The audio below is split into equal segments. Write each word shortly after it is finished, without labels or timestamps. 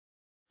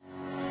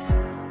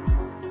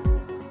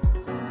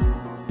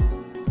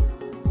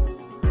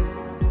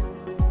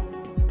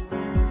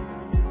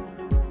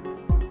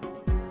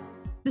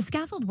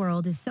Scaffold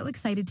World is so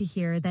excited to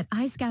hear that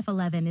iScaf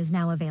 11 is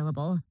now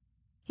available.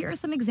 Here are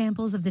some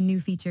examples of the new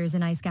features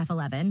in iScaf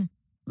 11.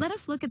 Let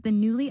us look at the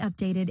newly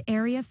updated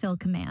Area Fill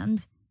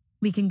command.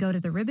 We can go to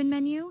the ribbon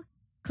menu,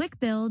 click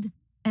Build,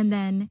 and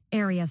then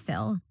Area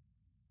Fill.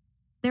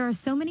 There are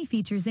so many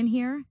features in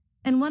here,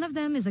 and one of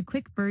them is a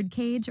quick bird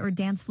cage or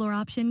dance floor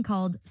option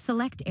called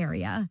Select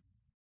Area.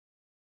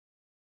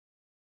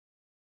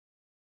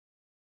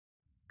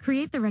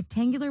 Create the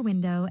rectangular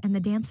window and the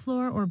dance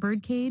floor or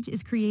bird cage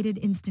is created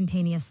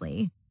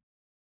instantaneously.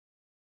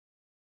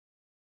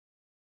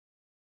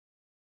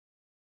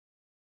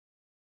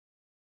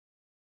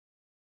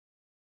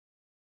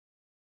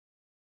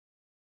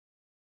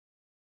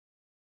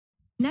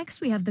 Next,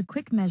 we have the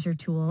Quick Measure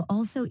tool,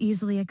 also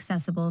easily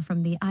accessible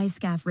from the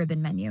iScaf ribbon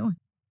menu.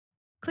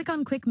 Click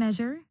on Quick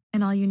Measure,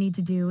 and all you need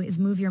to do is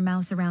move your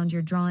mouse around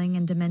your drawing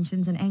and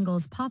dimensions and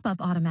angles pop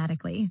up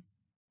automatically.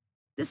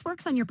 This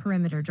works on your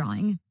perimeter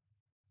drawing.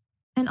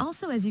 And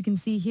also, as you can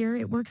see here,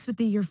 it works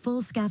with your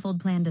full scaffold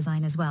plan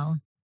design as well.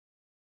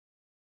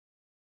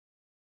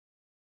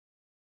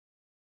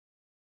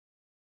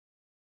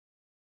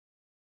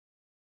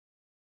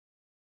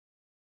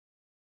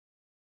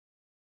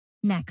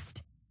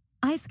 Next,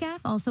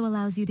 iScaf also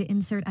allows you to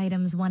insert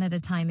items one at a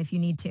time if you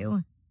need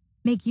to.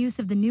 Make use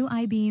of the new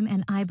I-beam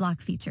and I-block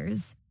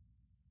features.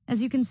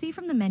 As you can see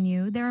from the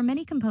menu, there are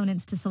many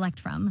components to select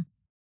from.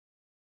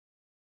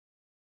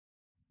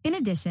 In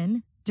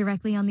addition,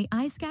 directly on the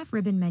iScaf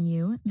ribbon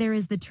menu, there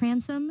is the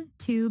transom,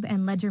 tube,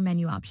 and ledger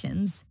menu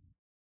options.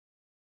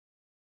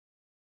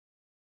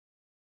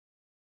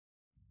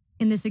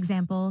 In this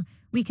example,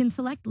 we can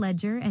select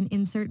ledger and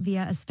insert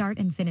via a start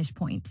and finish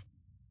point.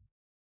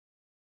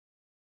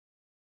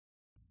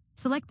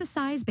 Select the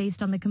size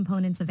based on the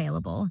components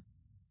available,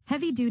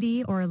 heavy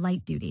duty or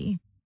light duty.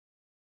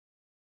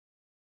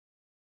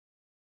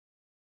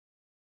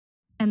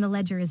 And the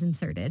ledger is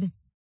inserted.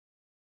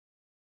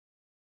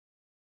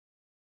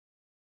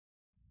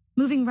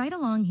 Moving right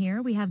along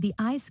here, we have the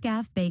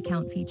iScaf Bay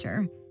Count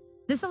feature.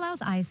 This allows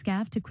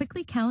iScaf to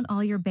quickly count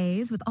all your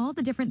bays with all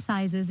the different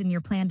sizes in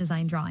your plan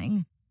design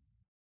drawing.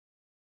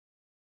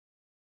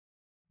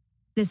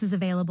 This is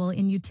available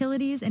in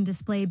Utilities and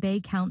Display Bay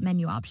Count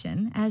menu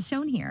option, as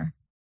shown here.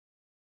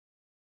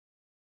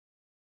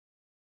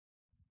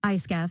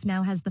 iScaf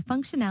now has the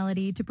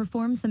functionality to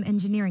perform some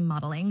engineering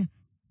modeling.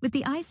 With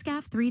the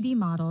iScaf 3D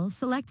model,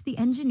 select the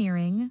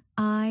Engineering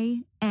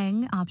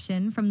Eng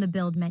option from the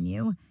Build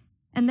menu,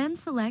 and then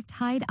select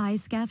Hide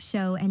iScaf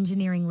Show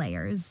Engineering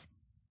Layers.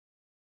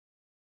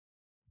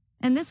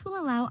 And this will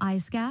allow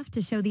iScaf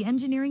to show the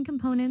engineering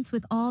components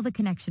with all the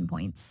connection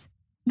points.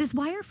 This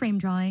wireframe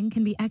drawing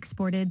can be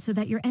exported so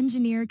that your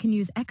engineer can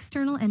use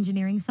external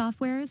engineering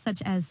software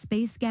such as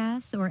Space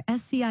Gas or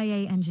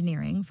SCIA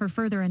Engineering for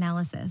further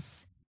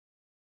analysis.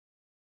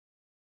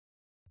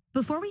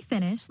 Before we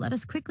finish, let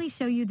us quickly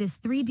show you this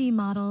 3D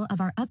model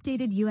of our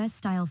updated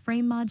US-style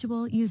frame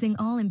module using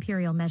all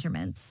imperial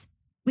measurements.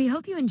 We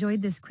hope you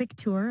enjoyed this quick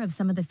tour of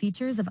some of the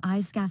features of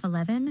iScaf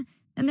 11,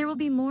 and there will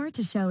be more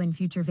to show in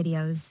future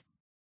videos.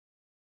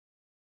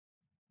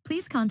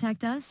 Please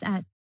contact us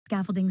at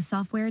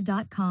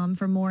scaffoldingsoftware.com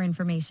for more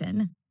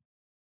information.